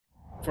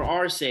for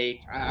our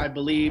sake, I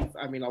believe,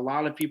 I mean, a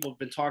lot of people have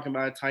been talking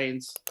about it,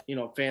 Titans,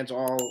 fans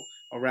all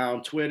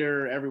around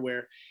Twitter,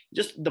 everywhere,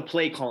 just the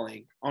play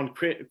calling on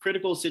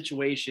critical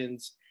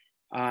situations.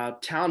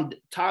 Todd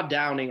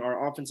Downing,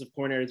 our offensive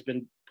coordinator, has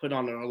been put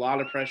on a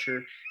lot of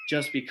pressure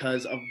just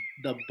because of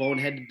the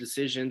boneheaded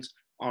decisions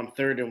on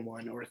 3rd and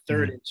 1 or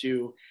 3rd and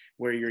 2,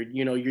 where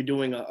you're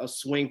doing a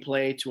swing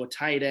play to a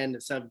tight end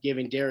instead of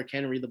giving Derrick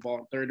Henry the ball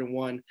on 3rd and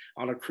 1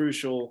 on a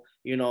crucial,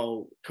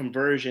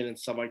 conversion and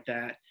stuff like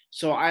that.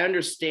 So I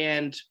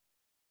understand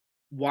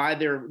why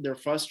they're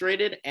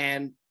frustrated,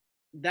 and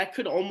that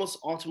could almost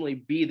ultimately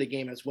be the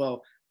game as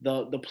well.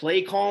 The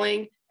play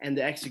calling and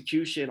the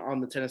execution on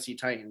the Tennessee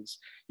Titans.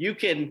 You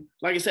can,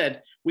 like I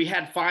said, we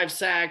had 5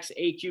 sacks,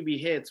 8 QB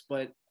hits,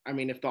 but I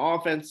mean, if the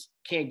offense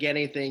can't get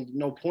anything,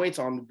 no points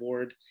on the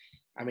board,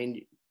 I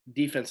mean,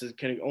 defenses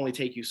can only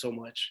take you so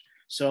much.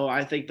 So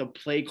I think the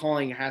play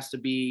calling has to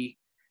be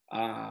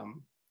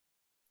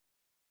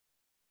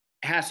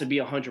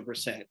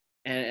 100%,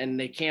 and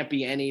they can't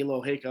be any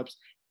little hiccups.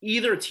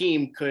 Either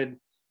team could,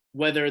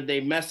 whether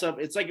they mess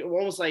up, it's like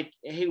almost like,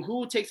 hey,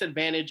 who takes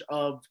advantage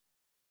of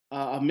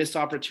a missed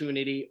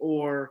opportunity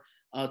or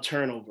a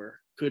turnover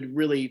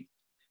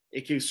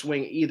it could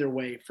swing either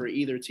way for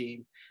either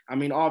team. I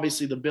mean,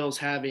 obviously the Bills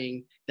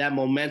having that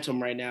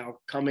momentum right now,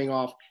 coming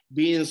off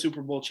being the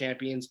Super Bowl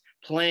champions,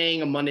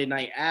 playing a Monday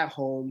night at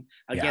home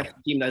against a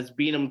team that's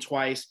beat them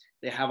twice.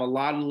 They have a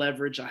lot of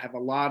leverage. I have a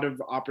lot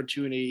of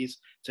opportunities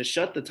to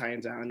shut the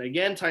Titans out. And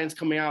again, Titans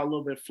coming out a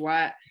little bit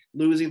flat,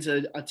 losing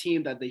to a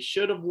team that they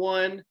should have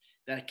won,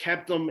 that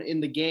kept them in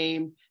the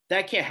game.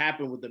 That can't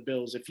happen with the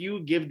Bills. If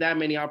you give that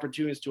many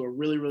opportunities to a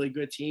really, really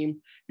good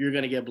team, you're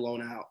going to get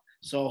blown out.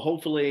 So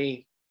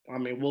hopefully, I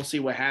mean, we'll see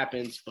what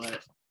happens,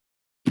 but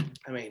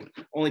I mean,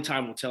 only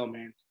time will tell,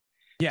 man.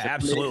 Yeah,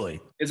 absolutely.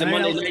 Is it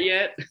Monday night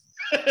yet?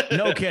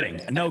 No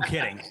kidding. No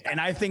kidding. And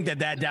I think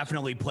that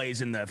definitely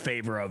plays in the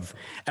favor of,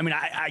 I mean,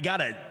 I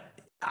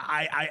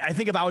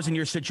think if I was in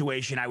your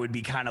situation, I would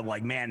be kind of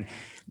like, man,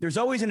 there's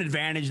always an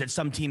advantage that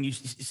some team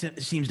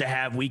seems to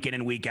have week in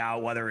and week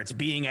out, whether it's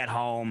being at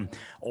home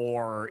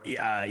or,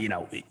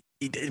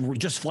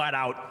 just flat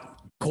out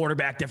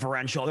quarterback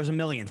differential. There's a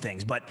million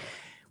things. But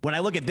when I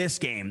look at this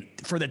game,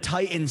 for the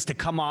Titans to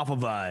come off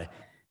of a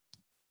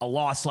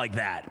loss like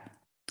that,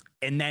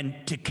 and then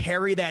to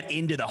carry that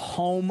into the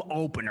home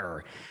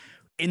opener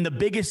in the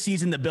biggest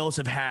season the Bills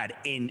have had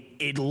in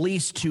at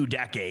least 2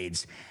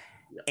 decades,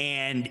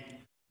 and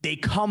they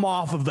come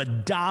off of a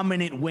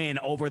dominant win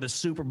over the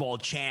Super Bowl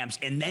champs,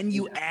 and then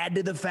you add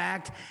to the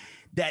fact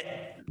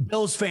that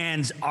Bills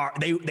fans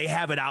they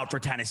have it out for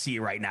Tennessee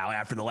right now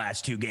after the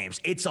last 2 games.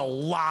 It's a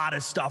lot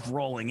of stuff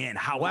rolling in.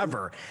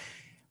 However,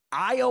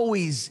 I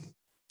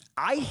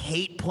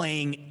hate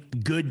playing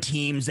good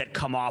teams that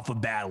come off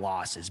of bad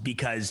losses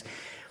because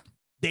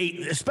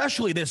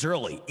especially this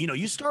early,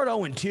 you start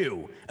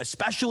 0-2,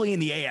 especially in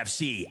the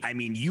AFC. I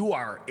mean,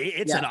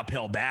 it's an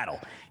uphill battle,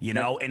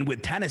 and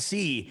with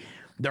Tennessee,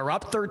 they're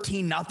up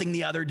 13-0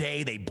 the other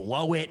day. They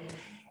blow it,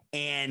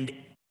 and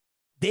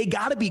they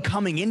got to be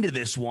coming into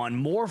this one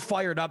more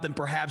fired up than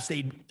perhaps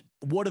they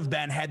would have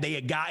been had they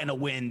had gotten a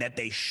win that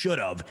they should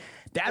have.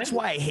 That's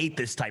why I hate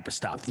this type of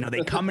stuff.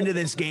 They come into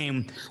this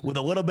game with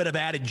a little bit of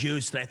added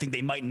juice that I think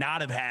they might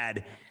not have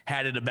had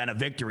it have been a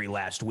victory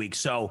last week.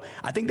 So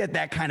I think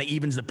that kind of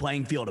evens the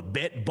playing field a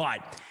bit.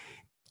 But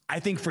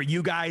I think for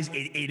you guys,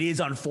 it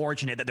is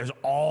unfortunate that there's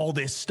all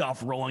this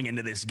stuff rolling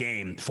into this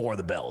game for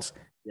the Bills.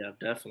 Yeah,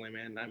 definitely,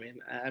 man.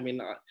 I mean,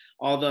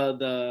 all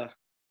the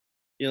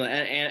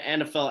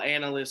NFL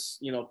analysts,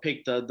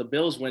 pick the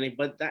Bills winning,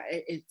 but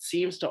it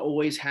seems to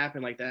always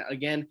happen like that.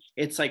 Again,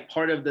 it's like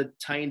part of the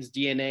Titans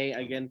DNA.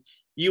 Again,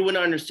 you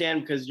wouldn't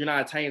understand because you're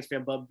not a Titans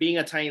fan, but being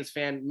a Titans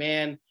fan,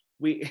 man,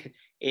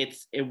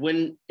 it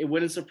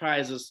wouldn't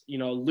surprise us,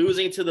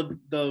 losing to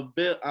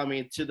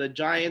to the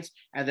Giants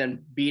and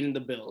then beating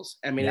the Bills.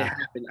 I mean, It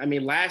happened. I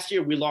mean, last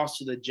year we lost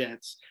to the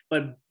Jets,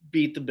 but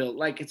beat the Bills.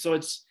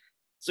 It's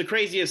the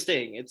craziest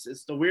thing.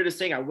 It's the weirdest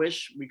thing. I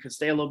wish we could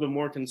stay a little bit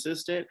more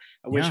consistent.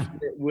 I wish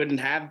we wouldn't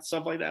have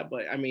stuff like that.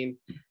 But, I mean,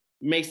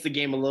 makes the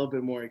game a little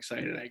bit more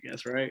exciting, I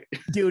guess, right?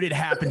 Dude, it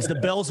happens. The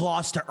Bills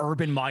lost to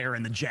Urban Meyer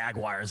and the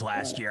Jaguars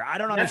last year. I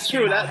don't That's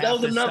true. understand. That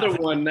was another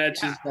one that's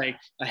just like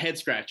a head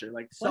scratcher.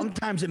 Like,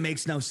 sometimes it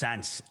makes no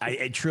sense.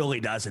 It truly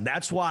doesn't.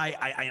 That's why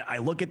I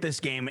look at this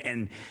game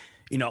and,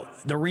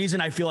 the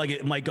reason I feel like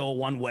it might go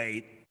one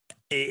way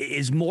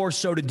is more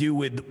so to do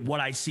with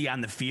what I see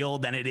on the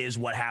field than it is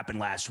what happened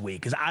last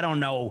week. Because I don't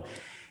know,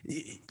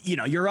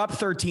 you're up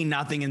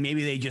 13-0 and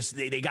maybe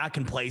they got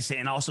complacent.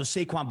 And also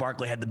Saquon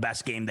Barkley had the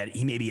best game that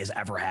he maybe has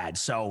ever had.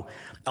 So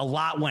a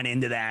lot went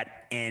into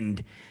that.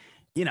 And,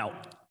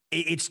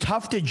 it's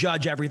tough to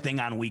judge everything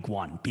on week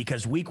 1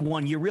 because week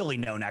 1, you really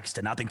know next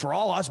to nothing. For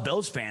all us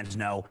Bills fans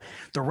know,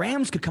 the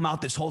Rams could come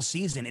out this whole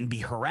season and be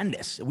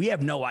horrendous. We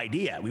have no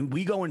idea.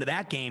 We go into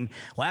that game,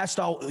 last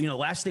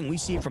thing we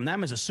see from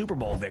them is a Super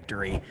Bowl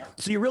victory.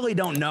 So you really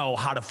don't know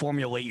how to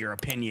formulate your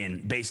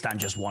opinion based on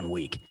just 1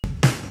 week.